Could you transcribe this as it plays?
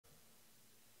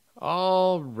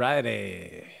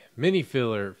Alrighty. Mini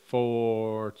filler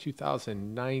for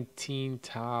 2019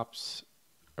 Tops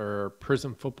or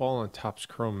Prizm Football and Tops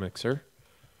Chrome Mixer.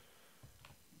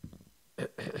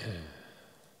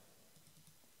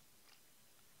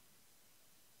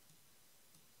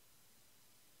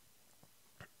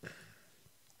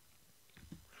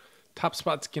 Top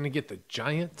spot's going to get the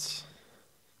Giants.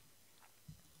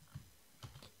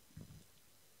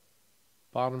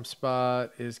 Bottom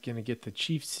spot is going to get the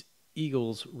Chiefs,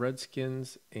 Eagles,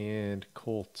 Redskins, and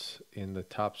Colts in the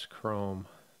Topps Chrome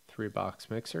 3-box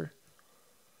mixer.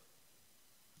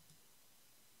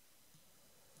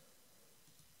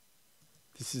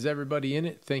 This is everybody in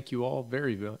it. Thank you all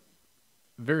very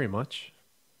much.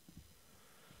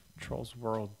 Trolls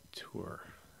World Tour.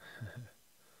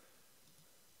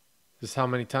 This is how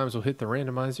many times we'll hit the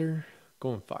randomizer.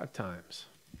 Going 5 times.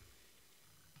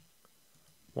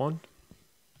 1,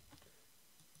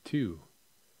 2,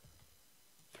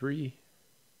 3,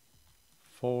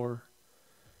 4,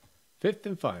 5th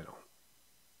and final.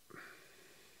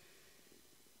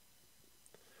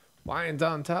 Lions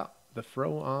on top, the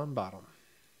fro on bottom.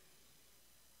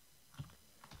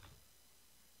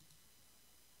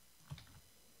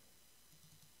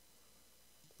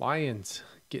 Lions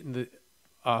getting the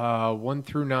 1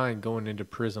 through 9 going into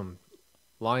Prizm.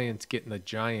 Lions getting the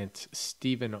Giants,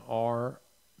 Stephen R.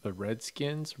 the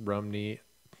Redskins, Rumney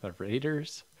the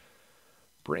Raiders,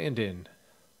 Brandon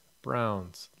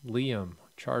Browns, Liam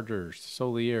Chargers,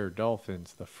 Solier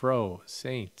Dolphins, the Fro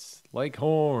Saints,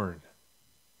 Leghorn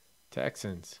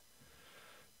Texans,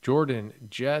 Jordan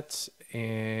Jets,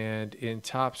 and in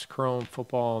Topps Chrome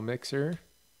Football Mixer,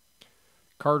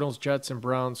 Cardinals, Jets, and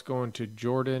Browns going to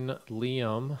Jordan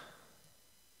Liam.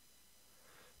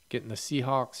 Getting the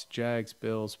Seahawks, Jags,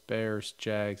 Bills, Bears,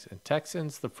 Jags, and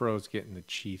Texans. The Fro's getting the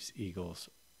Chiefs, Eagles,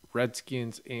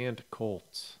 Redskins, and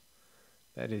Colts.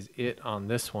 That is it on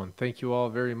this one. Thank you all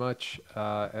very much,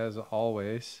 as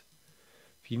always.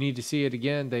 If you need to see it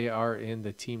again, they are in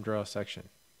the team draw section.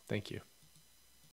 Thank you.